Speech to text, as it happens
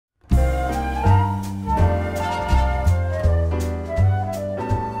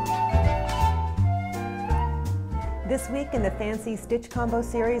This week in the Fancy Stitch Combo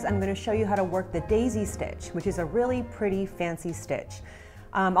series, I'm going to show you how to work the daisy stitch, which is a really pretty fancy stitch.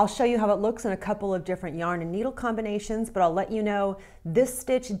 I'll show you how it looks in a couple of different yarn and needle combinations, but I'll let you know this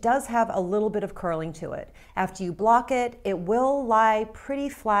stitch does have a little bit of curling to it. After you block it, it will lie pretty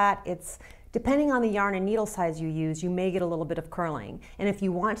flat. Depending on the yarn and needle size you use, you may get a little bit of curling. And if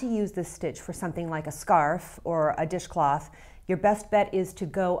you want to use this stitch for something like a scarf or a dishcloth, your best bet is to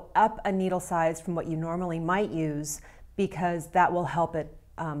go up a needle size from what you normally might use, because that will help it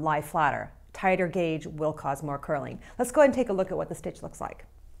lie flatter. Tighter gauge will cause more curling. Let's go ahead and take a look at what the stitch looks like.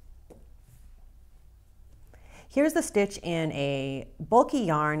 Here's the stitch in a bulky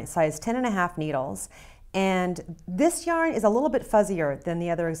yarn, size 10.5 needles. And this yarn is a little bit fuzzier than the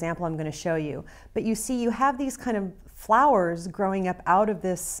other example I'm going to show you. But you see you have these kind of flowers growing up out of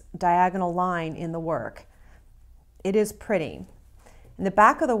this diagonal line in the work. It is pretty. And the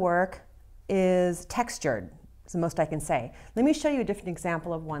back of the work is textured, is the most I can say. Let me show you a different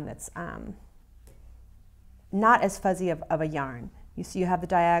example of one that's not as fuzzy of a yarn. You see you have the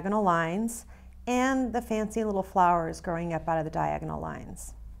diagonal lines and the fancy little flowers growing up out of the diagonal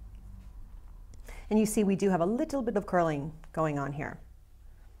lines. And you see we do have a little bit of curling going on here.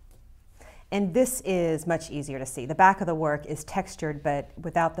 And this is much easier to see. The back of the work is textured, but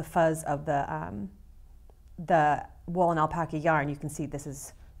without the fuzz of the wool and alpaca yarn. You can see this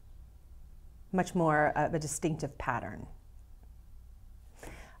is much more of a distinctive pattern.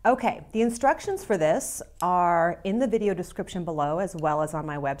 Okay, the instructions for this are in the video description below as well as on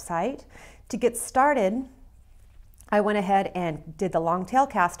my website. To get started, I went ahead and did the long tail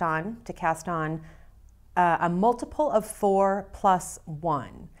cast on to cast on a multiple of 4 plus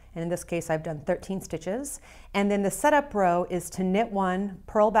 1. And in this case, I've done 13 stitches. And then the setup row is to knit 1,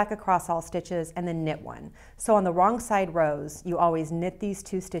 purl back across all stitches, and then knit 1. So on the wrong side rows, you always knit these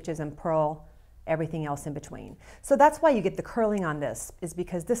 2 stitches and purl everything else in between. So that's why you get the curling on this, is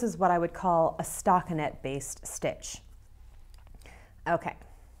because this is what I would call a stockinette-based stitch. Okay,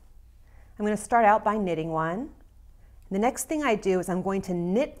 I'm going to start out by knitting 1. The next thing I do is I'm going to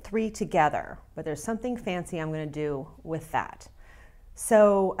knit 3 together, but there's something fancy I'm going to do with that.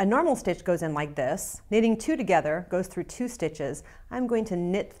 So a normal stitch goes in like this. Knitting 2 together goes through 2 stitches. I'm going to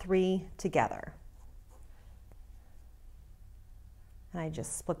knit 3 together. And I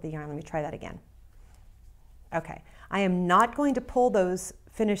just split the yarn. Let me try that again. Okay, I am not going to pull those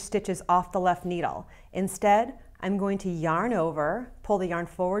finished stitches off the left needle. Instead, I'm going to yarn over, pull the yarn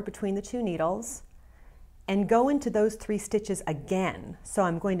forward between the 2 needles, and go into those 3 stitches again. So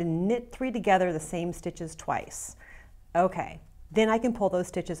I'm going to knit 3 together, the same stitches twice. Okay, then I can pull those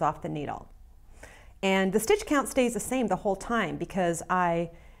stitches off the needle. And the stitch count stays the same the whole time because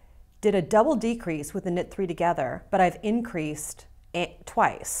I did a double decrease with the knit 3 together, but I've increased it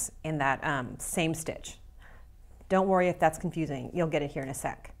twice in that same stitch. Don't worry if that's confusing, you'll get it here in a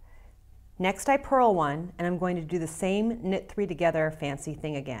sec. Next I purl 1, and I'm going to do the same knit 3 together fancy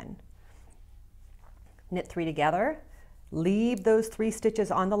thing again. Knit 3 together, leave those 3 stitches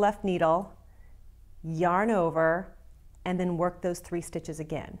on the left needle, yarn over, and then work those 3 stitches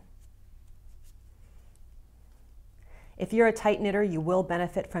again. If you're a tight knitter, you will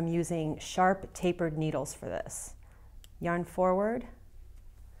benefit from using sharp tapered needles for this. Yarn forward.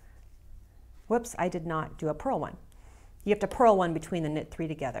 Whoops, I did not do a purl 1. You have to purl 1 between the knit 3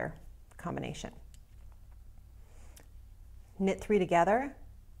 together combination. Knit 3 together,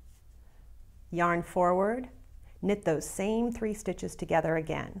 yarn forward, knit those same 3 stitches together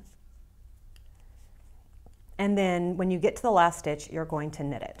again. And then when you get to the last stitch, you're going to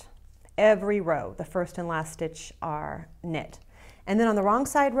knit it. Every row, the first and last stitch are knit. And then on the wrong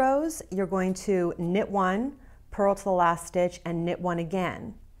side rows, you're going to knit 1, purl to the last stitch, and knit 1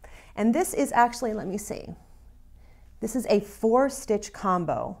 again. And this is actually, let me see, this is a 4-stitch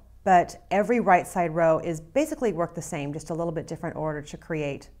combo, but every right side row is basically worked the same, just a little bit different order to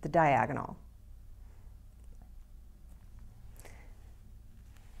create the diagonal.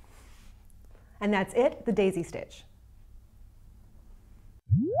 And that's it, the daisy stitch.